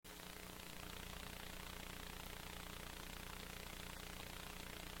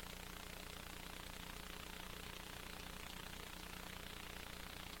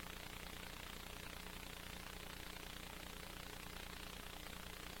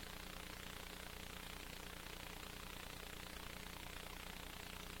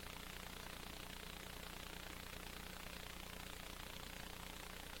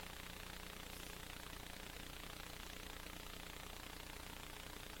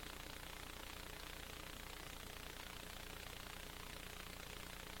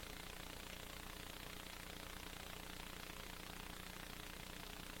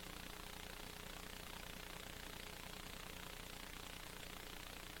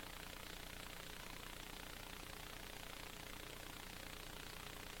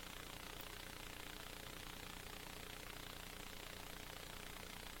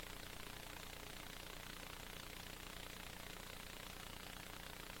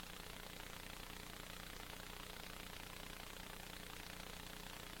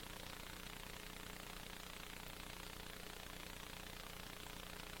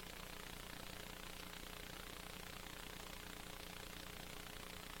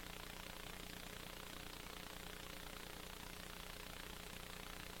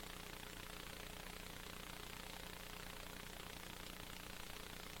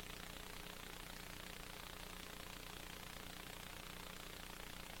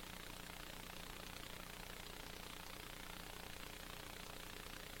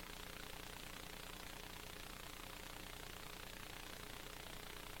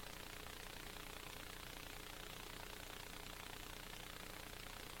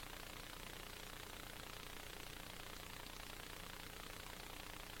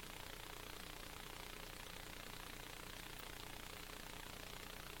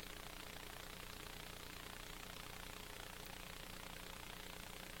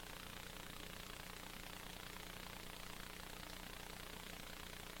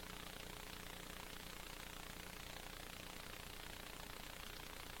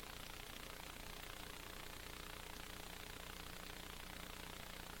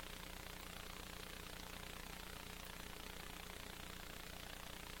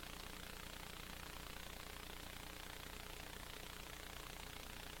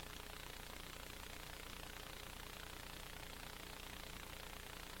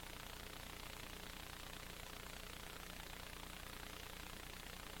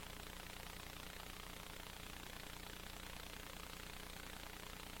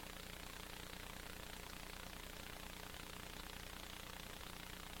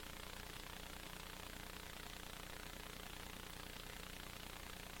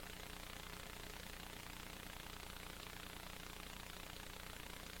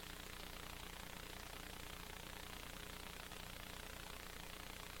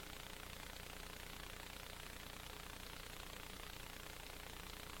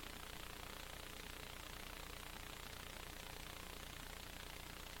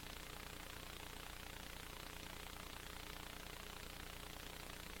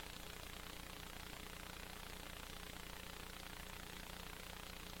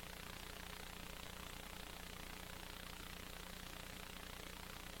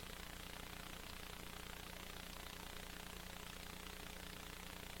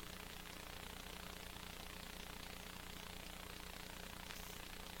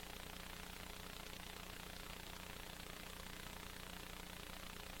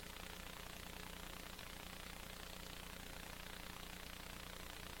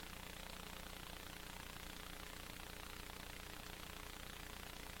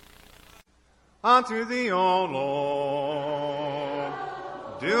Unto thee, O Lord,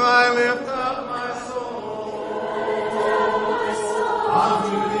 do I lift up my soul.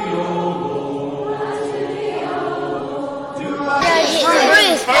 Unto thee, O Lord, do I lift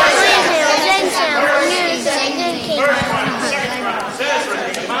up my First one, second one, Ezra,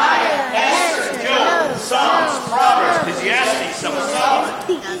 Nehemiah, Esther, Job, Psalms, Proverbs, Ecclesiastes, some of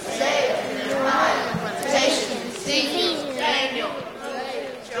Solomon. Isaiah, Jeremiah, Lamentations, Ezekiel, Daniel,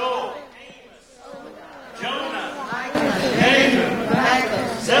 Joel, Jonah, David,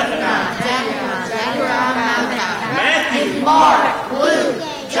 Zephaniah, Zechariah, Malachi, Matthew, Mark, Luke,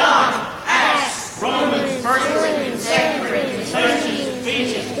 John, Acts, Romans, 1 Corinthians, 2 Corinthians,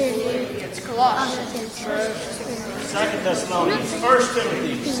 Ephesians, Philippians, Colossians, 2 Thessalonians, 1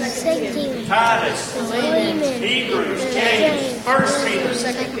 Timothy, Titus, Hebrews, James, 1 Peter, 2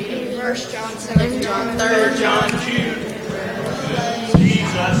 Peter, 1 John, 2 John, 3 John, Jude.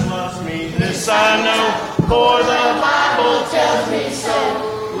 Jesus loves me, this I know, for the Bible tells me so.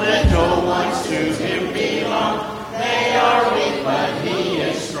 Let no ones to him belong. They are weak, but he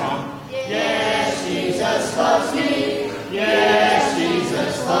is strong. Yes, Jesus loves me. Yes,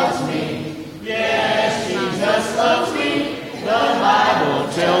 Jesus loves me. Yes, Jesus loves me. The Bible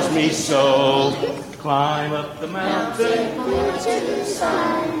tells me so. Climb up the mountain.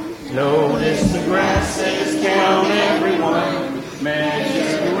 Notice the grass says count everyone.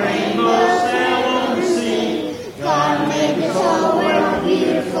 Measure the rainbow sail on the sea. God made this whole world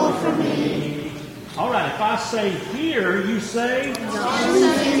beautiful for me. All right, if I say here, you say? John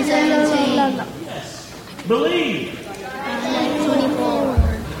 17. Yes. Believe. 24.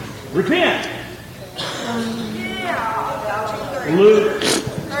 Repent. Luke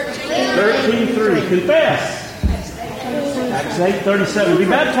 13:3. Confess. Acts 8:37. Be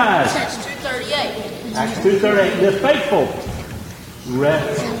baptized. Acts 2:38. Acts 2:38. The faithful.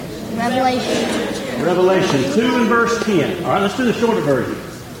 Revelation 2 and verse 10. All right, let's do the shorter version.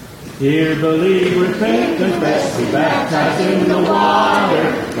 Hear, believe, repent, confess, be baptized in the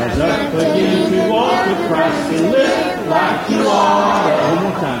water. Rise up again to walk with Christ and live like you are. One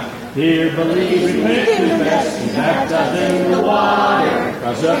more time. Hear, believe, repent, confess, be baptized in the water.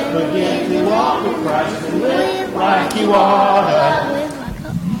 Rise up again to walk with Christ and live like you are.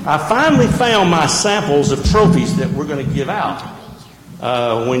 I finally found my samples of trophies that we're going to give out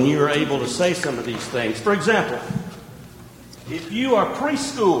when you're able to say some of these things. For example, if you are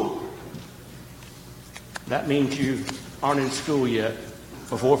preschool, that means you aren't in school yet,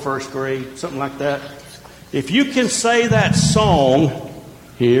 before first grade, something like that. If you can say that song,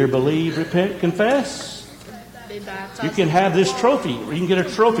 Hear, Believe, Repent, Confess, you can have this trophy, or you can get a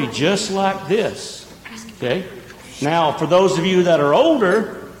trophy just like this. Okay? Now, for those of you that are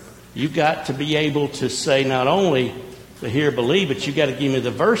older, you've got to be able to say not only the hear, believe, but you've got to give me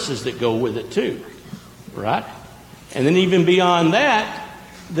the verses that go with it too. Right? And then even beyond that,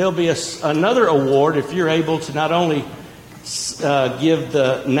 there'll be another award if you're able to not only give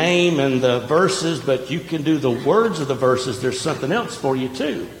the name and the verses, but you can do the words of the verses. There's something else for you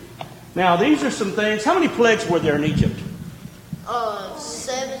too. Now, these are some things. How many plagues were there in Egypt?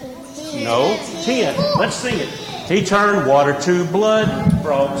 7. No, 10. Let's sing it. He turned water to blood,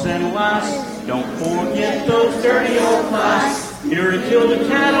 frogs and lice. Don't forget those dirty old mice. Fury killed the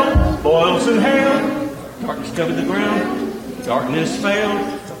cattle, boils and hail. Darkness covered the ground, darkness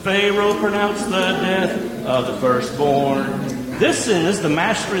failed. Pharaoh pronounced the death of the firstborn. This is the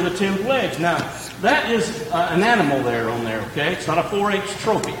mastery of the 10 plagues. Now, that is an animal there on there, okay? It's not a 4-H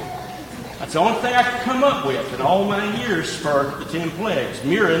trophy. That's the only thing I could come up with in all my years for the 10 plagues.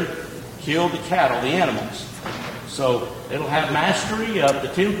 Murin killed the cattle, the animals. So it'll have mastery of the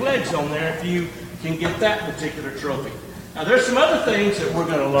 10 plagues on there if you can get that particular trophy. Now, there's some other things that we're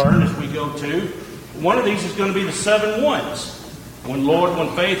going to learn as we go to. One of these is going to be the 7 ones. One Lord,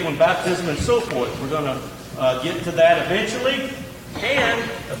 one faith, one baptism, and so forth. We're going to get to that eventually. And,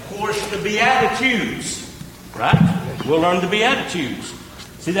 of course, the Beatitudes. Right? We'll learn the Beatitudes.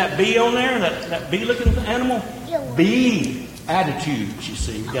 See that bee on there? That bee-looking animal? Beatitudes, you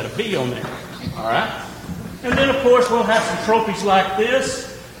see. We've got a bee on there. All right? And then, of course, we'll have some trophies like this.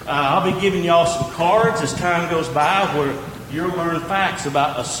 I'll be giving y'all some cards as time goes by where you'll learn facts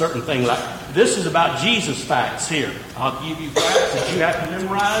about a certain thing. Like this is about Jesus facts here. I'll give you facts that you have to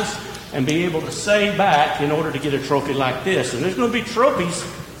memorize and be able to say back in order to get a trophy like this. And there's going to be trophies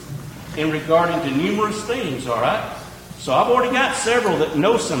in regarding to numerous things, all right? So I've already got several that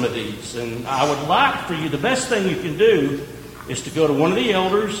know some of these. And I would like for you, the best thing you can do is to go to one of the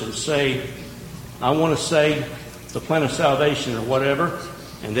elders and say, I want to say the plan of salvation or whatever,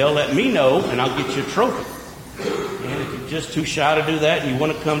 and they'll let me know, and I'll get you a trophy. And if you're just too shy to do that and you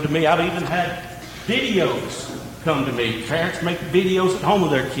want to come to me, I've even had videos come to me. Parents make videos at home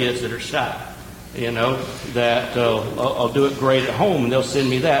of their kids that are shy. You know, that I'll do it great at home, and they'll send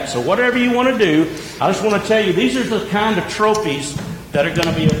me that. So whatever you want to do, I just want to tell you, these are the kind of trophies that are going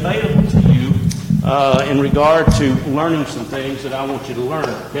to be available to you in regard to learning some things that I want you to learn,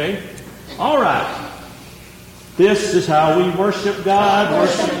 okay? All right. This is how we worship God,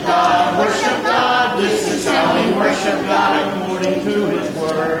 worship God, worship God. This is how we worship God according to His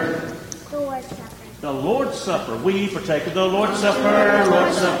Word. The Lord's Supper. We partake of the Lord's Supper,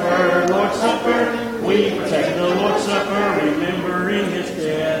 Lord's Supper, Lord's Supper. We partake of the Lord's Supper, remembering His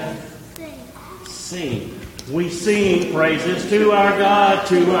death. Sing. We sing praises to our God,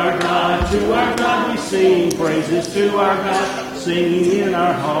 to our God, to our God. We sing praises to our God, singing in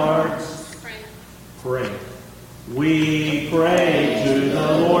our hearts. Pray. We pray to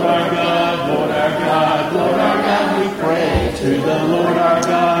the Lord our God, Lord our God, Lord our God. We pray to the Lord our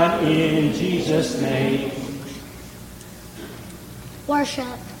God in Jesus' name.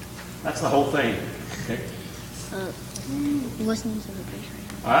 Worship. That's the whole thing. Okay. Listening to the preacher.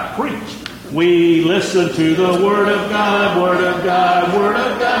 All right, preach. We listen to the Word of God, Word of God, Word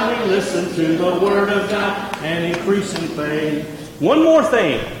of God. We listen to the Word of God and increase in faith. One more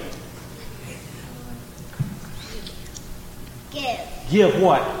thing. Give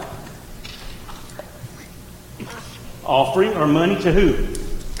what? Offering or money to who?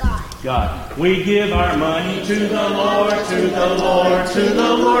 God. We give our money to the Lord, to the Lord, to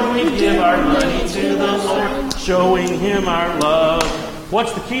the Lord. We give our money to the Lord, showing Him our love.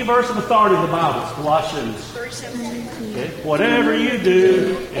 What's the key verse of authority of the Bible? It's Colossians 3:17. Okay. Whatever you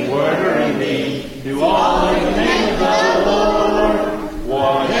do, in word or in deed, do all in the name of the Lord.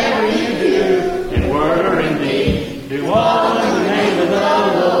 Whatever you do, in word or in deed, do all in the name of the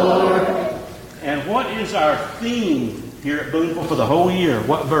Lord. And what is our theme here at Boonville for the whole year?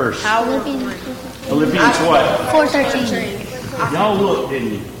 What verse? Philippians what? 4:13. Y'all look,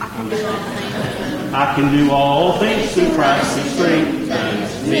 didn't you? I can do all things through Christ who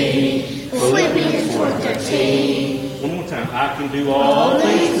strengthens me. Philippians 4:13. One more time. I can do all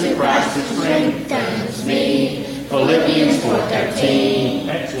things through Christ who strengthens me. Philippians 4:13.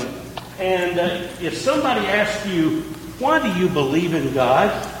 Excellent. And if somebody asks you, why do you believe in God?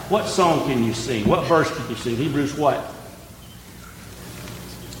 What song can you sing? What verse can you sing? Hebrews what?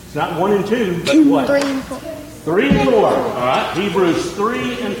 It's not 1 and 2, but what? 3 and 4. 3 and 4. All right. Hebrews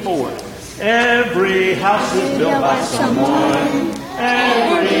 3 and 4. Every house is built by someone.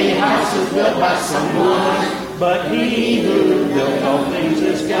 Every house is built by someone. But He who built all things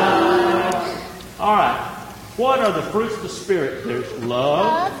is God. All right. What are the fruits of the Spirit? There's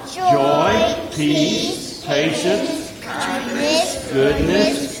love, joy, peace, patience, kindness,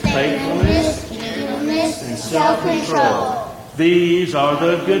 goodness, faithfulness, gentleness, and self-control. These are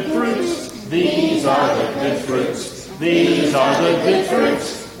the good fruits. These are the good fruits. These are the good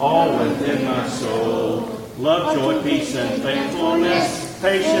fruits, all within my soul. Love, joy, peace, and faithfulness,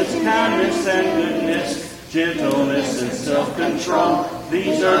 patience, kindness, and goodness, gentleness, and self-control.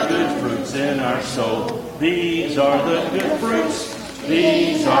 These are good fruits in our soul. These are the good fruits.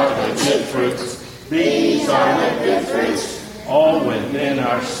 These are the good fruits. These are the good fruits, all within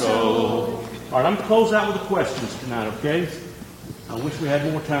our soul. All right, I'm going to close out with the questions tonight, okay? I wish we had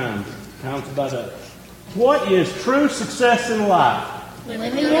more time. Time's about up. What is true success in life?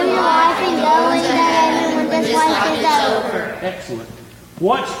 Living your life and going to heaven when this life is over. Excellent.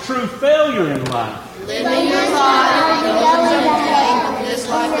 What's true failure in life? Living your life and going to heaven when this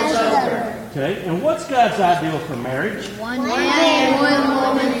life is over. Okay, and what's God's ideal for marriage? One man, one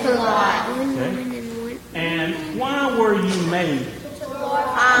woman for life. Okay. And why were you made?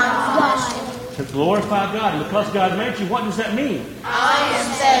 God. To glorify God. And because God made you, what does that mean? I am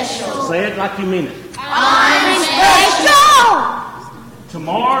special. Say it like you mean it. I'm special.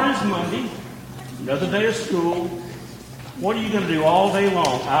 Tomorrow is Monday, another day of school. What are you going to do all day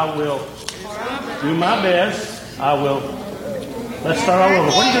long? I will do my best. I will. Let's start all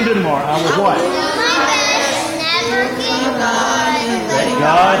over. What are you going to do tomorrow? I will what? Let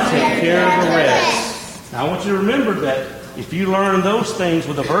God take care of the rest. Now I want you to remember that if you learn those things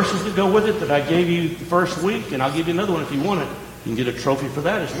with the verses that go with it that I gave you the first week, and I'll give you another one if you want it, you can get a trophy for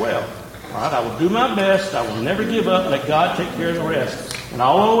that as well. All right, I will do my best. I will never give up. Let God take care of the rest. And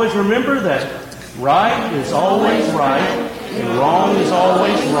I'll always remember that right is always right, and wrong is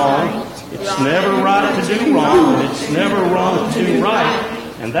always wrong. It's never right to do wrong, and it's never wrong to do right.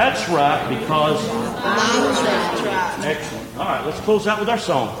 And that's right because excellent. All right, let's close out with our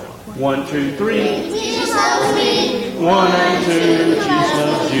song. 1, 2, 3. Jesus loves me. 1 and 2. Jesus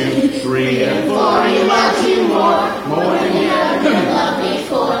loves you. 3 and 4. He loves you more than you ever loved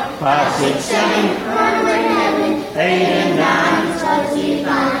before. 5, 6, 7, Run away to heaven. 8 and 9. So we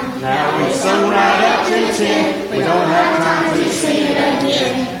find. Now we've sung right up to 10. We don't have time to sing it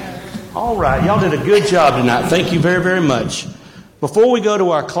again. All right, y'all did a good job tonight. Thank you very, very much. Before we go to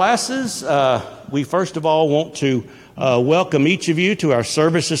our classes, we first of all want to welcome each of you to our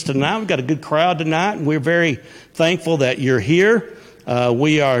services tonight. We've got a good crowd tonight, and we're very thankful that you're here.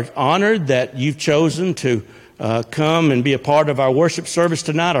 We are honored that you've chosen to come and be a part of our worship service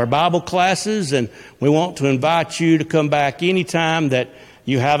tonight, our Bible classes, and we want to invite you to come back anytime that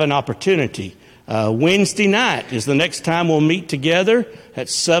you have an opportunity. Wednesday night is the next time we'll meet together at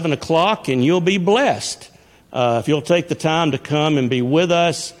 7 o'clock, and you'll be blessed if you'll take the time to come and be with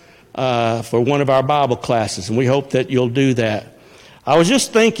us for one of our Bible classes, and we hope that you'll do that. I was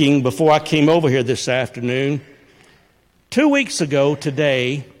just thinking before I came over here this afternoon, 2 weeks ago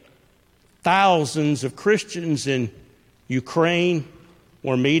today, thousands of Christians in Ukraine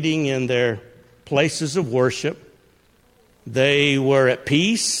were meeting in their places of worship. They were at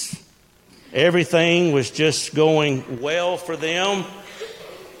peace. Everything was just going well for them.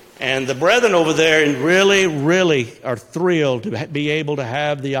 And the brethren over there really, really are thrilled to be able to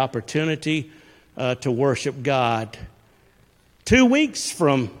have the opportunity to worship God. 2 weeks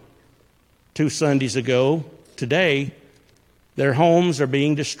from 2 Sundays ago, today, their homes are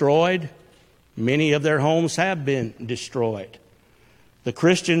being destroyed. Many of their homes have been destroyed. The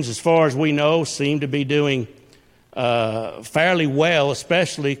Christians, as far as we know, seem to be doing fairly well,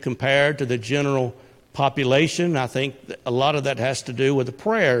 especially compared to the general population. I think a lot of that has to do with the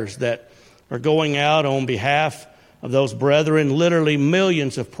prayers that are going out on behalf of those brethren. Literally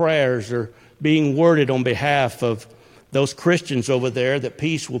millions of prayers are being worded on behalf of those Christians over there, that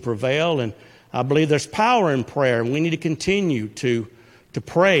peace will prevail. And I believe there's power in prayer, and we need to continue to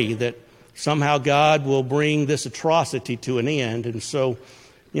pray that somehow God will bring this atrocity to an end. And so,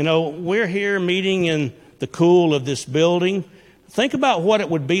 we're here meeting in the cool of this building. Think about what it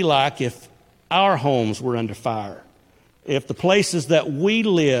would be like if our homes were under fire, if the places that we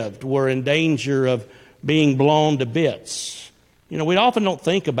lived were in danger of being blown to bits. We often don't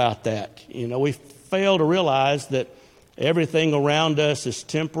think about that. We fail to realize that everything around us is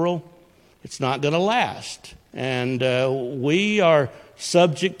temporal. It's not going to last. And we are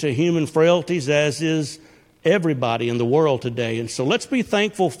subject to human frailties, as is everybody in the world today. And so let's be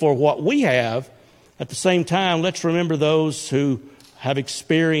thankful for what we have. At the same time, let's remember those who have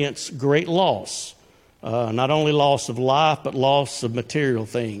experienced great loss, not only loss of life, but loss of material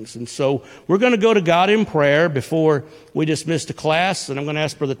things. And so we're going to go to God in prayer before we dismiss the class, and I'm going to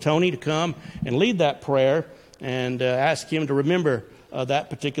ask Brother Tony to come and lead that prayer and ask him to remember that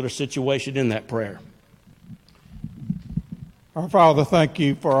particular situation in that prayer. Our Father, thank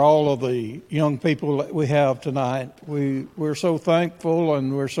you for all of the young people that we have tonight. We're so thankful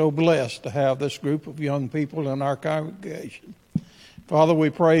and we're so blessed to have this group of young people in our congregation. Father,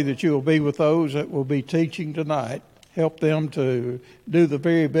 we pray that you will be with those that will be teaching tonight. Help them to do the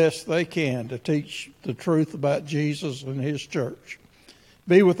very best they can to teach the truth about Jesus and his church.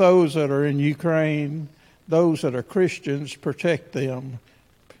 Be with those that are in Ukraine, those that are Christians, protect them.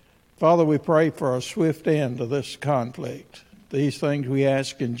 Father, we pray for a swift end to this conflict. These things we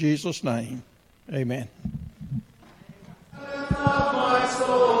ask in Jesus' name. Amen.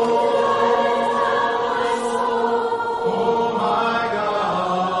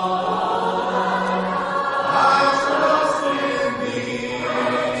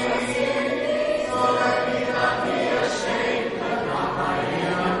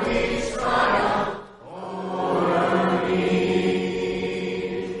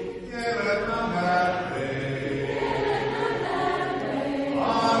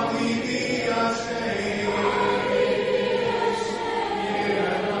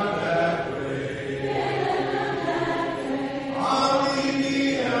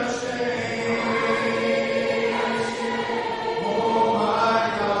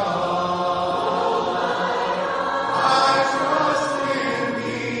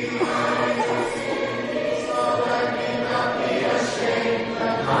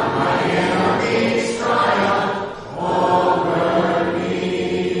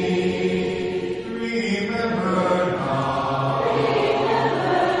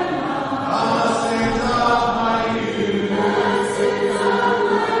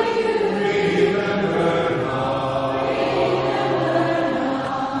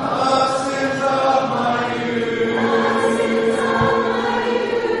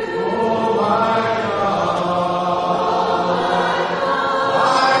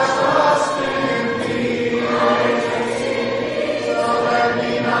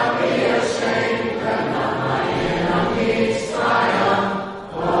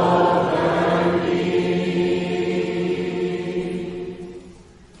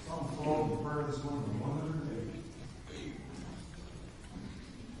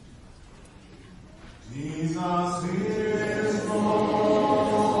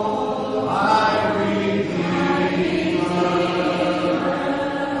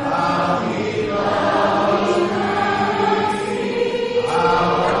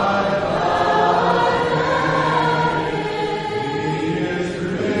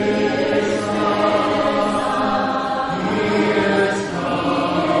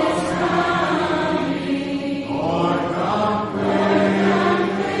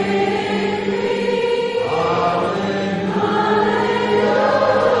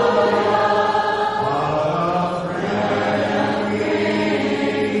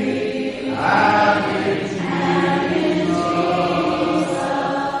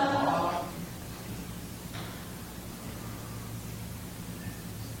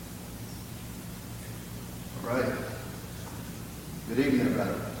 Right. Good evening,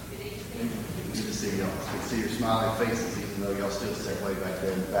 everybody. Good to see y'all. It's good to see your smiling faces, even though y'all still sit way back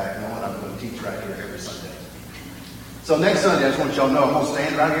there in the back, knowing I'm going to teach right here every Sunday. So next Sunday, I just want y'all to know I'm going to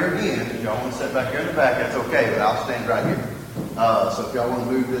stand right here again. If y'all want to sit back here in the back, that's okay, but I'll stand right here. So if y'all want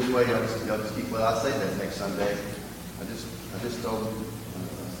to move this way, y'all just keep, well, I'll say that next Sunday. I just told you,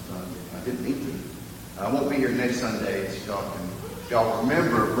 I didn't need to. I won't be here next Sunday. If y'all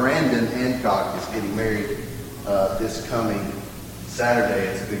remember, Brandon Hancock is getting married this coming Saturday.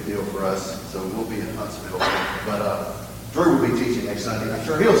 It's a big deal for us, so we'll be in Huntsville. But Drew will be teaching next Sunday. I'm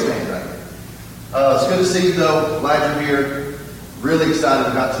sure he'll stand right here. It's good to see you, though. Glad you're here. Really excited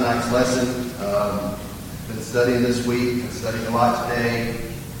about tonight's lesson. Been studying this week, been studying a lot today.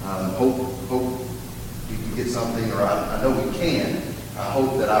 Hope we can get something, or I know we can. I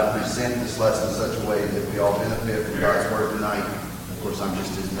hope that I present this lesson in such a way that we all benefit from God's Word tonight. Of course, I'm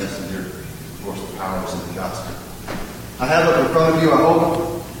just His messenger. Of course, the powers of the gospel. I have up in front of you, I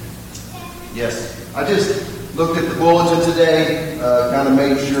hope. Yes. I just looked at the bulletin today, kind of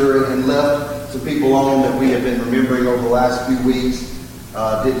made sure and left some people on that we have been remembering over the last few weeks.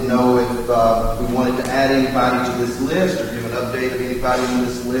 Didn't know if we wanted to add anybody to this list or give an update of anybody on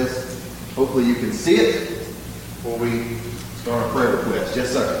this list. Hopefully you can see it before we start our prayer request.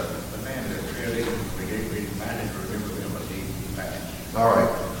 Yes, sir. The man that really we managed to remember them as he passed. All right.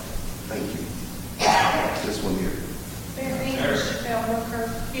 Thank you. This one here. Fair English, Bell Worker.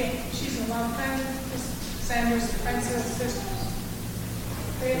 Yeah, she's a long time. Miss Sanders, Princess Sisters.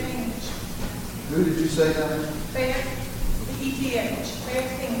 Fair English. Who did you say that? Fair, the ETH. Fair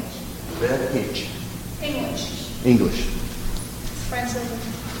English. Beth Hitch. English. English. Princess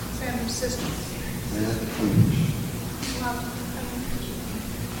Sanders Sisters. Beth English.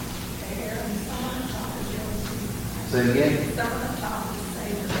 Say it again.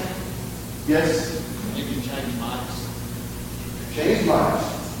 Yes. You can change minds. Change minds.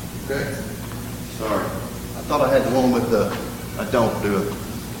 Okay. Sorry. I thought I had the one with the I don't do it.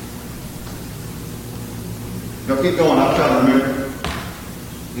 No, keep going. I'll try to remember.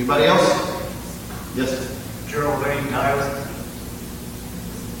 Anybody else? Yes. Geraldine Tyler.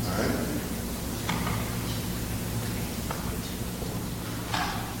 All right.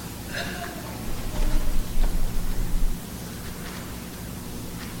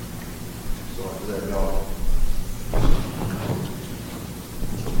 Sorry for that, y'all.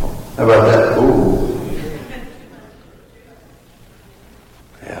 How about that? Ooh.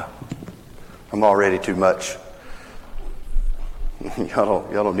 Yeah. I'm already too much. Y'all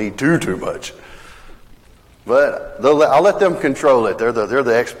don't need too much. But I'll let them control it. They're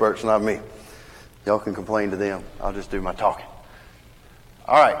the experts, not me. Y'all can complain to them. I'll just do my talking.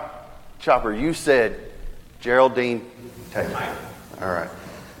 All right. Chopper, you said Geraldine Taylor. All right.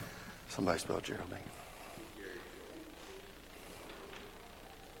 Somebody spelled Geraldine.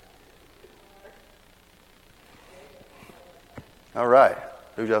 All right.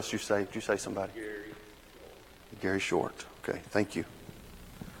 Who else did you say? Did you say somebody? Gary Short. Okay. Thank you.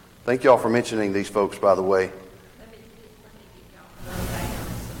 Thank you all for mentioning these folks, by the way.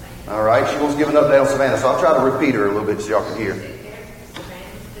 All right. She wants to give an update on Savannah, so I'll try to repeat her a little bit so y'all can hear.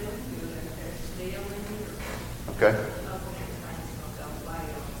 Okay.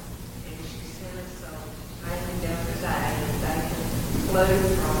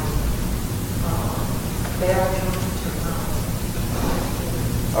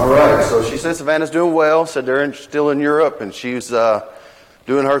 All right, so she said Savannah's doing well, said they're still in Europe, and she's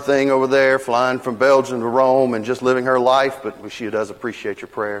doing her thing over there, flying from Belgium to Rome and just living her life, but she does appreciate your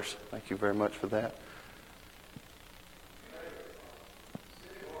prayers. Thank you very much for that.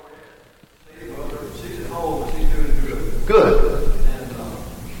 She's at home, she's doing good. Good. And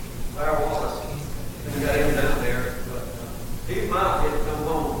Larry Wallace, we got him down there, but he might get to come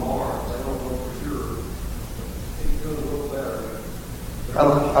home tomorrow. They don't know for sure. He's doing a little better.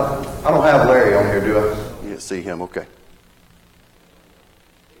 I don't have Larry on here, do I? to see him. Okay.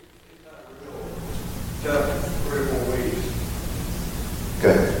 Tough 3 or 4 weeks.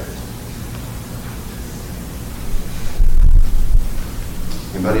 Okay.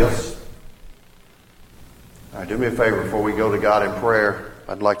 Anybody else? All right, do me a favor before we go to God in prayer.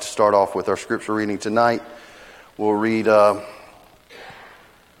 I'd like to start off with our scripture reading tonight. We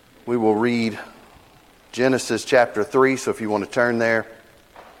will read Genesis chapter 3, so if you want to turn there.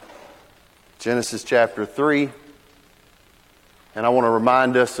 Genesis chapter 3. And I want to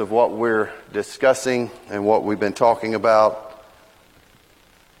remind us of what we're discussing and what we've been talking about.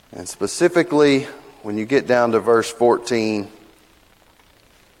 And specifically, when you get down to verse 14,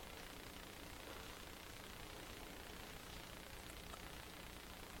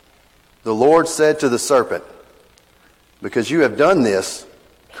 the Lord said to the serpent, "Because you have done this,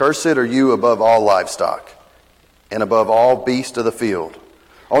 cursed are you above all livestock, and above all beasts of the field.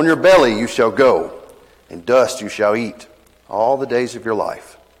 On your belly you shall go, and dust you shall eat all the days of your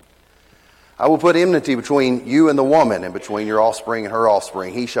life. I will put enmity between you and the woman, and between your offspring and her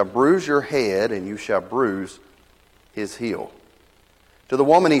offspring. He shall bruise your head, and you shall bruise his heel." To the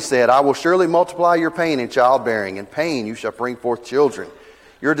woman he said, "I will surely multiply your pain in childbearing. In pain you shall bring forth children.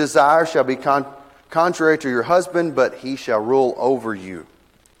 Your desire shall be contrary to your husband, but he shall rule over you."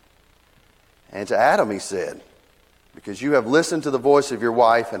 And to Adam he said, "Because you have listened to the voice of your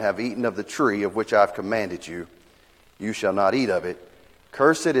wife, and have eaten of the tree of which I have commanded you, you shall not eat of it.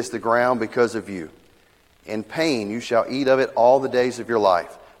 Cursed is the ground because of you. In pain you shall eat of it all the days of your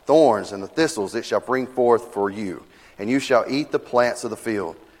life. Thorns and the thistles it shall bring forth for you, and you shall eat the plants of the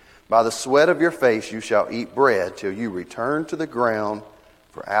field. By the sweat of your face you shall eat bread till you return to the ground,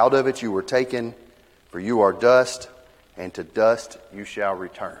 for out of it you were taken, for you are dust, and to dust you shall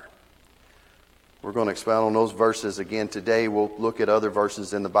return." We're going to expound on those verses again today. We'll look at other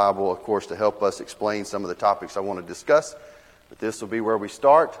verses in the Bible, of course, to help us explain some of the topics I want to discuss. But this will be where we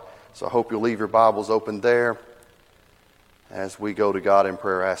start. So I hope you'll leave your Bibles open there as we go to God in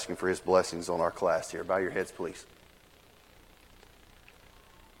prayer, asking for his blessings on our class here. Bow your heads, please.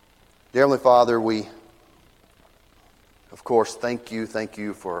 Dear Heavenly Father, we, of course, thank you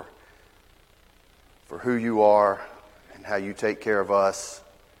for who you are and how you take care of us.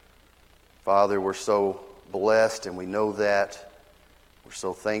 Father, we're so blessed, and we know that. We're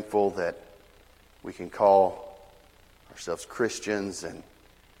so thankful that we can call ourselves Christians and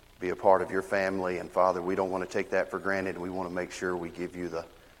be a part of your family. And Father, we don't want to take that for granted, and we want to make sure we give you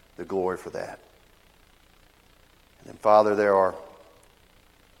the glory for that. And then Father,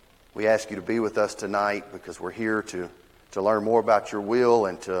 we ask you to be with us tonight, because we're here to learn more about your will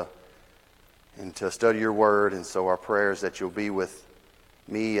and to study your word. And so our prayer is that you'll be with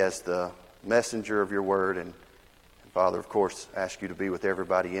me as the messenger of your word. And Father, of course, ask you to be with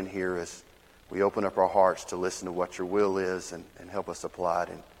everybody in here as we open up our hearts to listen to what your will is, and help us apply it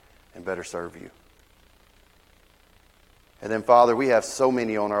and better serve you. And then Father, we have so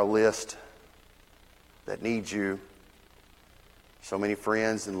many on our list that need you. So many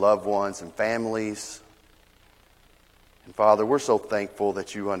friends and loved ones and families. And Father, we're so thankful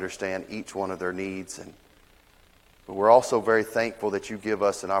that you understand each one of their needs. But we're also very thankful that you give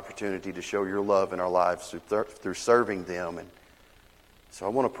us an opportunity to show your love in our lives through serving them. And so I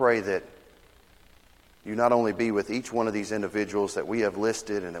want to pray that you not only be with each one of these individuals that we have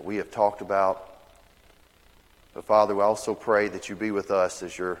listed and that we have talked about, but Father, we also pray that you be with us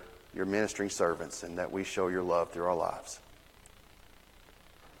as your ministering servants, and that we show your love through our lives.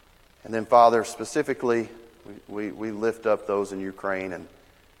 And then Father, specifically, we lift up those in Ukraine and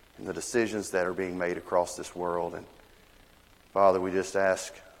the decisions that are being made across this world. And Father, we just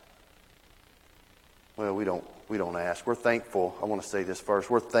ask, well, we don't ask. We're thankful. I want to say this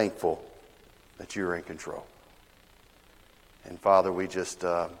first. We're thankful that you're in control. And Father, we just,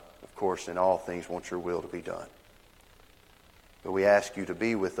 of course, in all things want your will to be done. But we ask you to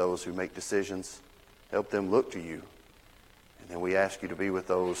be with those who make decisions. Help them look to you. And then we ask you to be with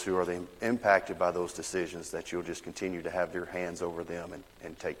those who are impacted by those decisions, that you'll just continue to have your hands over them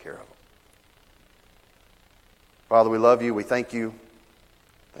and take care of them. Father, we love you. We thank you.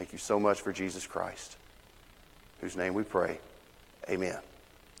 Thank you so much for Jesus Christ, in whose name we pray. Amen.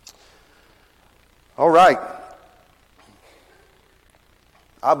 All right.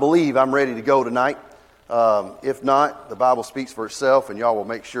 I believe I'm ready to go tonight. If not, the Bible speaks for itself, and y'all will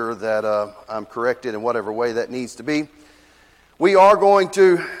make sure that I'm corrected in whatever way that needs to be. We are going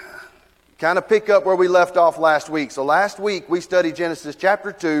to kind of pick up where we left off last week. So last week we studied Genesis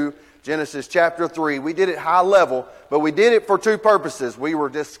chapter 2, Genesis chapter 3. We did it high level, but we did it for two purposes. We were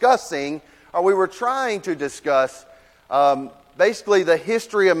trying to discuss basically the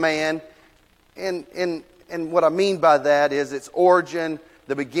history of man in And what I mean by that is its origin,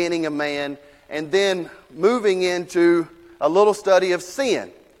 the beginning of man, and then moving into a little study of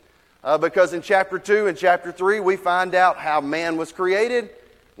sin. Because in chapter 2 and chapter 3, we find out how man was created.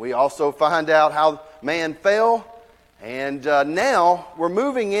 We also find out how man fell. And now we're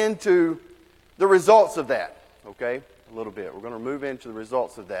moving into the results of that. Okay? A little bit. We're going to move into the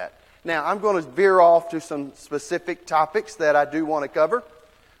results of that. Now, I'm going to veer off to some specific topics that I do want to cover.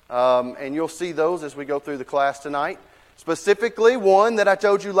 And you'll see those as we go through the class tonight. Specifically, one that I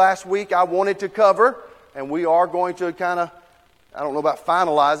told you last week I wanted to cover. And we are going to kind of, I don't know about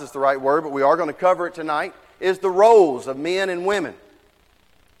finalize is the right word, but we are going to cover it tonight, is the roles of men and women.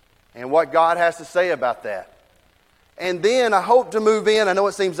 And what God has to say about that. And then I hope to move in, I know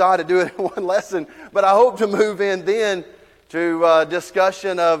it seems odd to do it in one lesson, but I hope to move in then to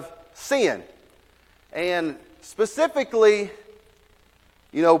discussion of sin. And specifically,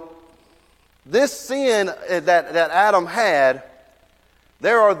 you know, this sin that Adam had,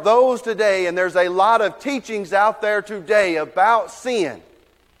 there are those today, and there's a lot of teachings out there today about sin,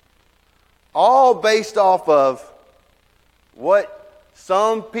 all based off of what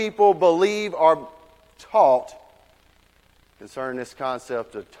some people believe or taught concerning this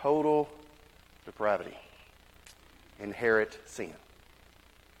concept of total depravity, inherent sin.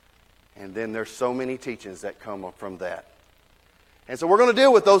 And then there's so many teachings that come up from that. And so we're going to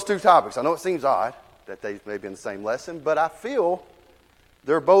deal with those two topics. I know it seems odd that they may be in the same lesson, but I feel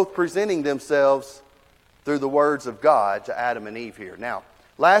they're both presenting themselves through the words of God to Adam and Eve here. Now,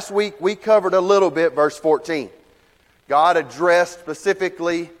 last week we covered a little bit verse 14. God addressed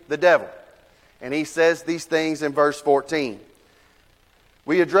specifically the devil. And he says these things in verse 14.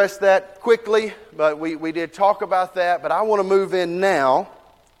 We addressed that quickly, but we did talk about that. But I want to move in now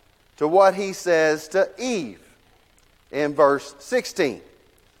to what he says to Eve in verse 16.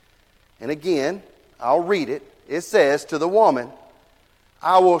 And again, I'll read it. It says, to the woman,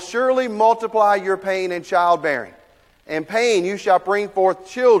 I will surely multiply your pain in childbearing. In pain you shall bring forth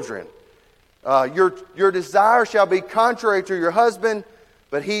children. Your desire shall be contrary to your husband,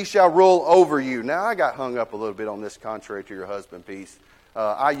 but he shall rule over you. Now, I got hung up a little bit on this contrary to your husband piece.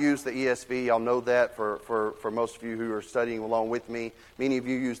 I use the ESV. I'll know that for most of you who are studying along with me. Many of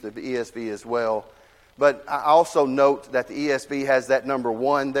you use the ESV as well. But I also note that the ESV has that number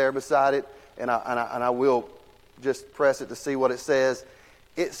 1 there beside it, and I will just press it to see what it says.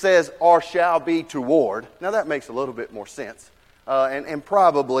 It says, or shall be toward. Now, that makes a little bit more sense. And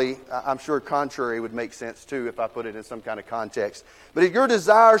probably, I'm sure contrary would make sense too if I put it in some kind of context. But if your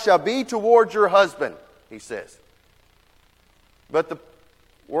desire shall be toward your husband, he says. But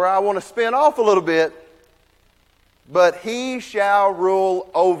where I want to spin off a little bit, but he shall rule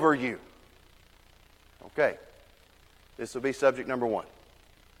over you. Okay. This will be subject number 1.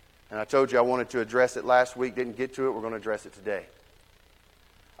 And I told you I wanted to address it last week, didn't get to it. We're going to address it today.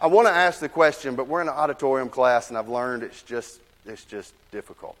 I want to ask the question, but we're in an auditorium class, and I've learned it's just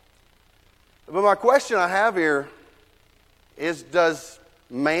difficult. But my question I have here is, does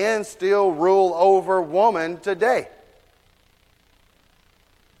man still rule over woman today?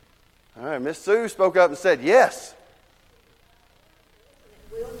 All right, Miss Sue spoke up and said yes.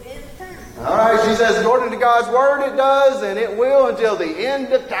 All right, she says, according to God's word, it does, and it will until the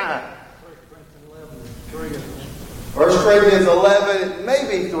end of time. 1 Corinthians 11,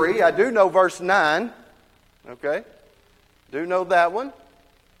 maybe 3. I do know verse 9. Okay. Do know that one.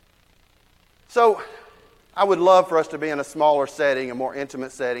 So, I would love for us to be in a smaller setting, a more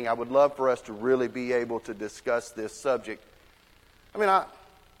intimate setting. I would love for us to really be able to discuss this subject. I mean,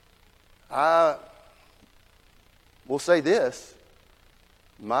 I will say this.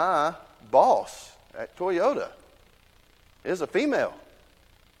 My boss at Toyota is a female.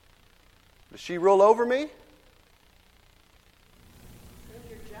 Does she rule over me?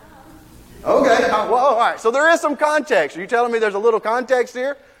 Okay, well, all right. So there is some context. Are you telling me there's a little context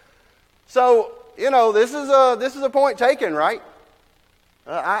here? So, you know, this is a point taken, right?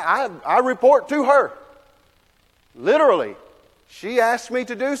 I report to her. Literally, she asks me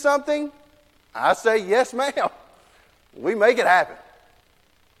to do something, I say, yes, ma'am. We make it happen.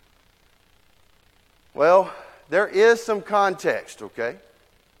 Well, there is some context, okay?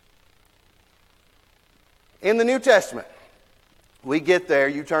 In the New Testament, we get there,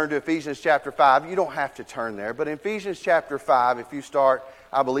 you turn to Ephesians chapter 5. You don't have to turn there, but in Ephesians chapter 5, if you start,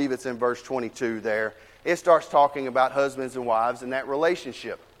 I believe it's in verse 22 there, it starts talking about husbands and wives and that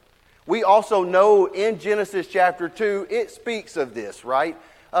relationship. We also know in Genesis chapter 2, it speaks of this, right?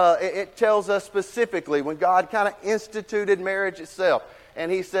 It tells us specifically when God kind of instituted marriage itself,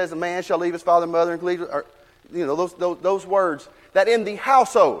 and he says, a man shall leave his father and mother and cleave, or, you know, those words, that in the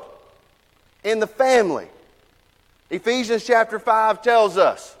household, in the family, Ephesians chapter 5 tells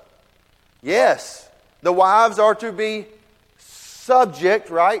us, yes, the wives are to be subject,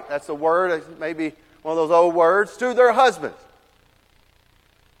 right? That's a word, maybe one of those old words, to their husbands.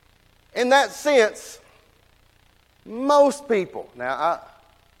 In that sense, most people, now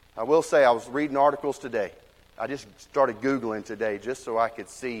I will say I was reading articles today. I just started Googling today just so I could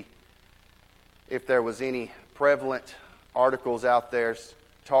see if there was any prevalent articles out there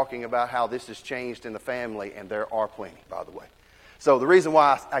talking about how this has changed in the family, and there are plenty, by the way. So the reason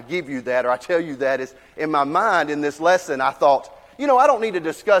why I give you that, or I tell you that, is in my mind in this lesson I thought, I don't need to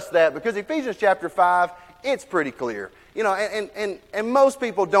discuss that because Ephesians chapter 5, it's pretty clear. And most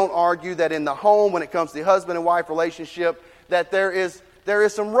people don't argue that in the home, when it comes to the husband and wife relationship, that there is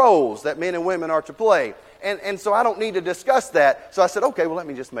some roles that men and women are to play. And so I don't need to discuss that. So I said, okay, well, let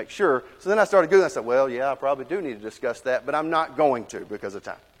me just make sure. So then I started Googling. I said, well, yeah, I probably do need to discuss that, but I'm not going to because of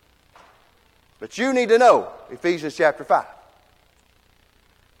time. But you need to know Ephesians chapter 5.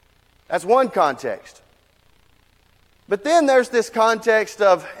 That's one context. But then there's this context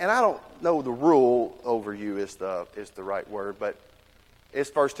of, and I don't know the rule over you is the right word, but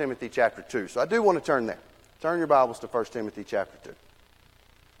it's 1 Timothy chapter 2. So I do want to turn there. Turn your Bibles to 1 Timothy chapter 2.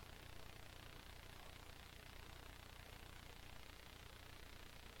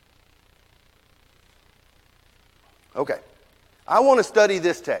 Okay. I want to study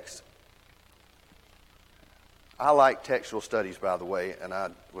this text. I like textual studies, by the way, and I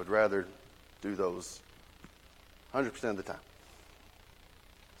would rather do those 100% of the time.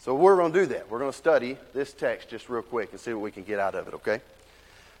 So we're going to do that. We're going to study this text just real quick and see what we can get out of it, okay?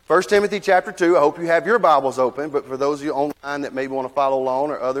 1 Timothy chapter 2. I hope you have your Bibles open, but for those of you online that maybe want to follow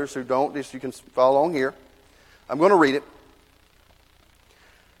along, or others who don't, just you can follow along here. I'm going to read it.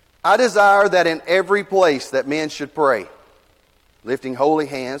 I desire that in every place that men should pray, lifting holy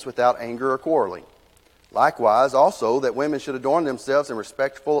hands without anger or quarreling. Likewise, also, that women should adorn themselves in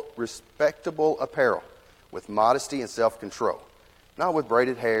respectable apparel, with modesty and self-control, not with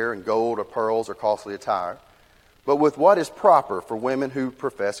braided hair and gold or pearls or costly attire, but with what is proper for women who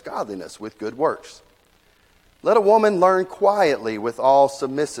profess godliness with good works. Let a woman learn quietly with all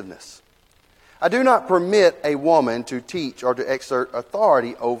submissiveness. I do not permit a woman to teach or to exert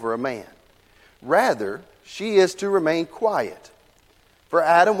authority over a man. Rather, she is to remain quiet. For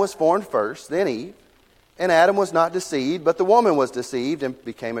Adam was formed first, then Eve. And Adam was not deceived, but the woman was deceived and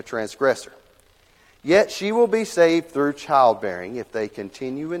became a transgressor. Yet she will be saved through childbearing if they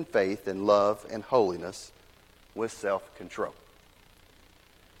continue in faith and love and holiness with self-control.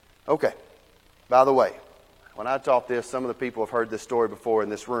 Okay. By the way, when I taught this, some of the people have heard this story before in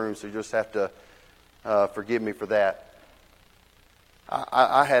this room, so you just have to forgive me for that.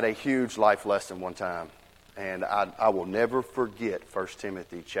 I had a huge life lesson one time, and I will never forget 1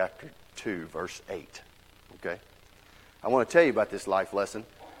 Timothy chapter 2, verse 8. Okay? I want to tell you about this life lesson.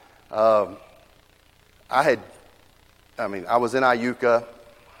 I was in Iuka.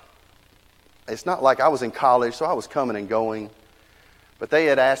 It's not like I was in college, so I was coming and going. But they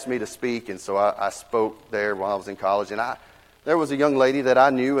had asked me to speak, and so I spoke there while I was in college. And there was a young lady that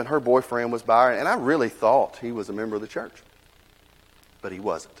I knew, and her boyfriend was by her, and I really thought he was a member of the church. But he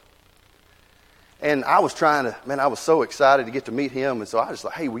wasn't. And I was I was so excited to get to meet him, and so I was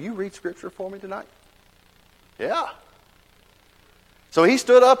like, hey, will you read Scripture for me tonight? Yeah. So he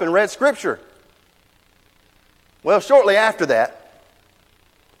stood up and read Scripture. Well, shortly after that,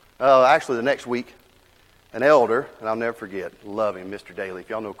 actually the next week, an elder, and I'll never forget, love him, Mr. Daly.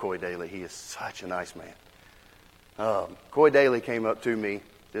 If y'all know Coy Daly, he is such a nice man. Coy Daly came up to me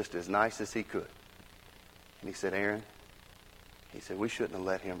just as nice as he could. And he said, Aaron, he said, we shouldn't have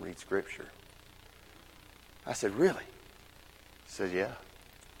let him read Scripture. I said, really? He said, yeah.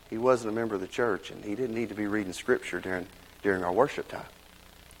 He wasn't a member of the church, and he didn't need to be reading Scripture during our worship time.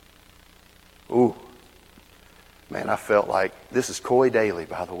 Ooh. Man, I felt like, this is Coy Daly,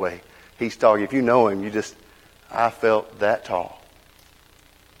 by the way. He's talking, if you know him, I felt that tall.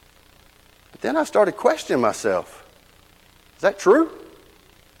 But then I started questioning myself. Is that true?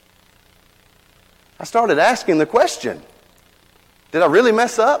 I started asking the question, did I really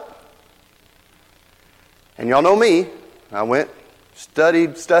mess up? And y'all know me. I went,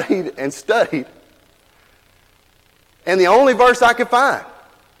 studied, and studied. And the only verse I could find,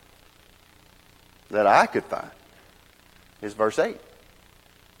 is verse 8.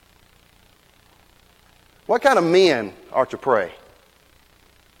 What kind of men are to pray?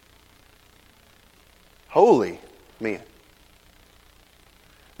 Holy men.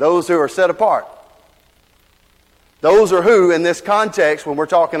 Those who are set apart. Those are who, in this context, when we're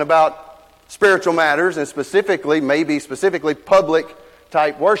talking about spiritual matters, and specifically public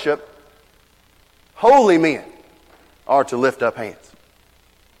type worship, holy men. are to lift up hands.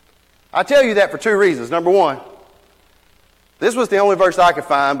 I tell you that for two reasons. Number one, this was the only verse I could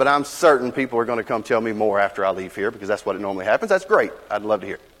find, but I'm certain people are going to come tell me more after I leave here because that's what it normally happens. That's great. I'd love to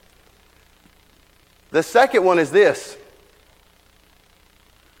hear. The second one is this.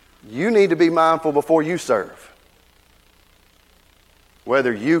 You need to be mindful before you serve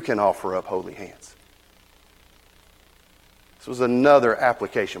whether you can offer up holy hands. This was another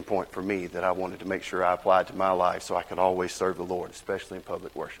application point for me that I wanted to make sure I applied to my life so I could always serve the Lord, especially in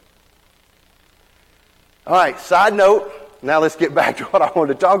public worship. All right, side note. Now let's get back to what I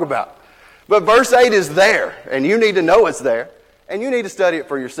wanted to talk about. But verse 8 is there, and you need to know it's there, and you need to study it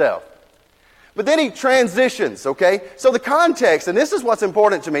for yourself. But then he transitions, okay? So the context, and this is what's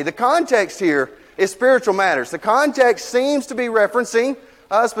important to me, the context here is spiritual matters. The context seems to be referencing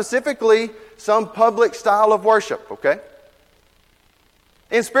specifically some public style of worship, okay?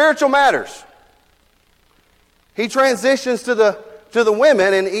 In spiritual matters, he transitions to the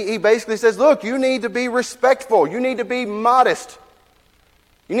women, and he basically says, look, you need to be respectful. You need to be modest.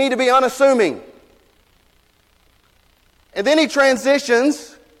 You need to be unassuming. And then he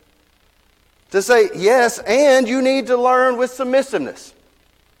transitions to say, yes, and you need to learn with submissiveness.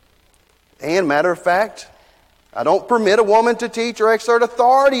 And matter of fact, I don't permit a woman to teach or exert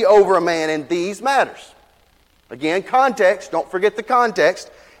authority over a man in these matters. Again, context. Don't forget the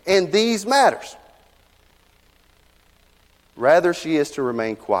context. In these matters. Rather, she is to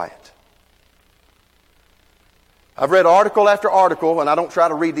remain quiet. I've read article after article, and I don't try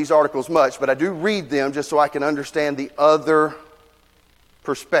to read these articles much, but I do read them just so I can understand the other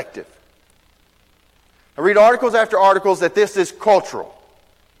perspective. I read articles after articles that this is cultural.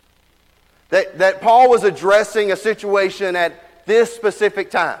 That Paul was addressing a situation at this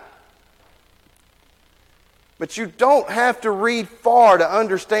specific time. But you don't have to read far to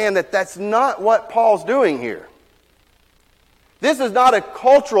understand that that's not what Paul's doing here. This is not a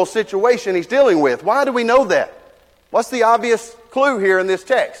cultural situation he's dealing with. Why do we know that? What's the obvious clue here in this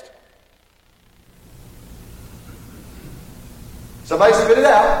text? Somebody spit it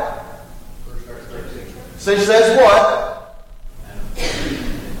out. So he says what?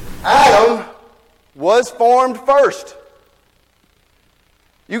 Adam was formed first.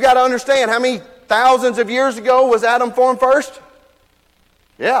 You got to understand, how many thousands of years ago was Adam formed first?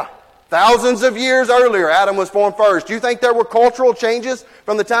 Yeah. Thousands of years earlier, Adam was formed first. Do you think there were cultural changes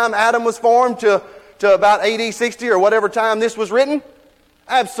from the time Adam was formed to about AD 60 or whatever time this was written?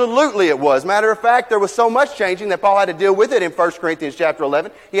 Absolutely it was. Matter of fact, there was so much changing that Paul had to deal with it in 1 Corinthians chapter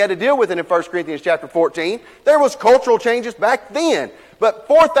 11. He had to deal with it in 1 Corinthians chapter 14. There was cultural changes back then. But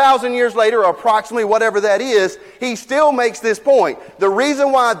 4,000 years later, or approximately whatever that is, he still makes this point. The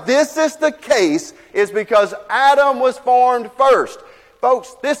reason why this is the case is because Adam was formed first.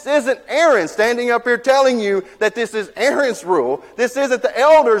 Folks, this isn't Aaron standing up here telling you that this is Aaron's rule. This isn't the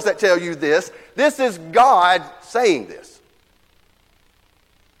elders that tell you this. This is God saying this.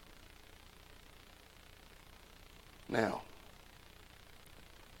 Now,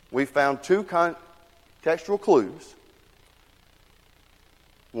 we found two contextual clues.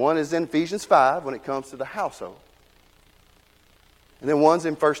 One is in Ephesians 5 when it comes to the household. And then one's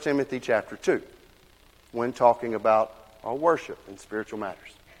in 1 Timothy chapter 2 when talking about our worship and spiritual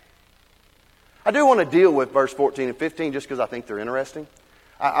matters. I do want to deal with verse 14 and 15 just because I think they're interesting.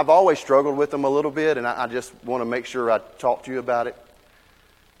 I've always struggled with them a little bit, and I just want to make sure I talk to you about it.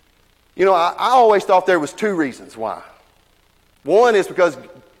 You know, I always thought there was two reasons why. One is because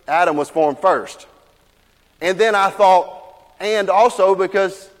Adam was formed first. And then I thought, and also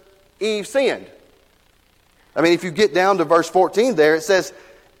because Eve sinned. I mean, if you get down to verse 14 there, it says,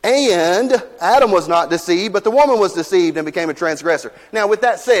 and Adam was not deceived, but the woman was deceived and became a transgressor. Now, with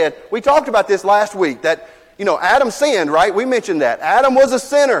that said, we talked about this last week, that, you know, Adam sinned, right? We mentioned that. Adam was a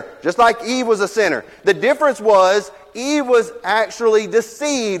sinner, just like Eve was a sinner. The difference was Eve was actually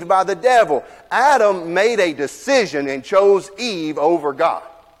deceived by the devil. Adam made a decision and chose Eve over God.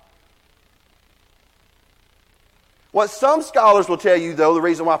 What some scholars will tell you, though, the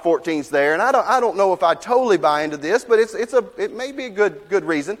reason why 14's there, and I don't know if I totally buy into this, but it may be a good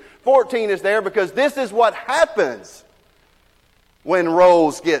reason. 14 is there because this is what happens when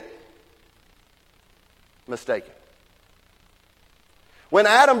roles get mistaken. When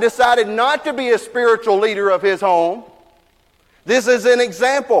Adam decided not to be a spiritual leader of his home, this is an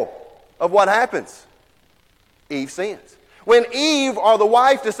example of what happens. Eve sins. When Eve, or the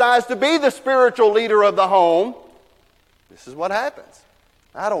wife, decides to be the spiritual leader of the home, this is what happens.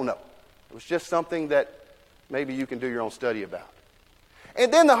 I don't know. It was just something that maybe you can do your own study about.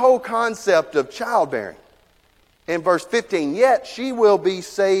 And then the whole concept of childbearing. In verse 15, yet she will be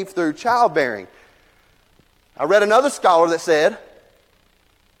saved through childbearing. I read another scholar that said,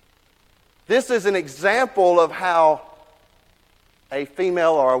 this is an example of how a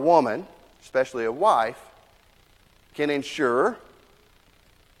female or a woman, especially a wife, can ensure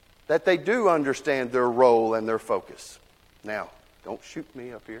that they do understand their role and their focus. Now, don't shoot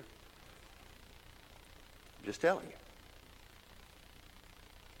me up here. I'm just telling you.